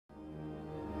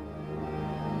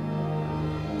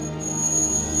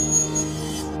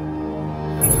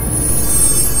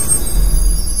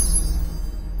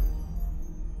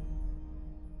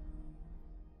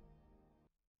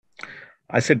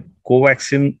I said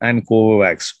Covaxin and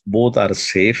Covax, both are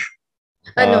safe.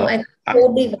 No, I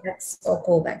Corbevax or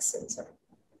Covaxin, sorry.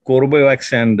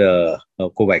 Corbevax and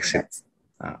Covaxin.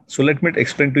 So let me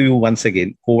explain to you once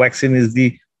again. Covaxin is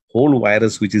the whole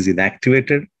virus which is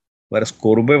inactivated, whereas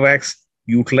Corbevax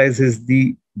utilizes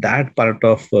that part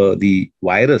of the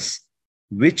virus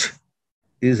which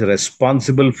is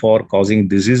responsible for causing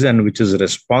disease and which is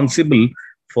responsible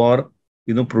for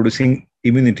producing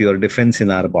immunity or defense in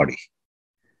our body.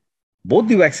 Both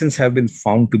the vaccines have been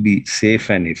found to be safe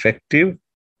and effective.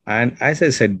 And as I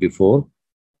said before,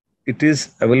 it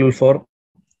is available for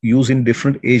use in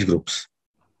different age groups.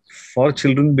 For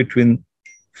children between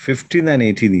 15 and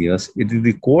 18 years, it is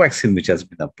the Covaxin which has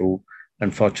been approved.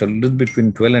 And for children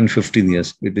between 12 and 15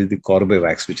 years, it is the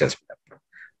Corbevax which has been approved.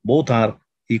 Both are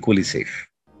equally safe.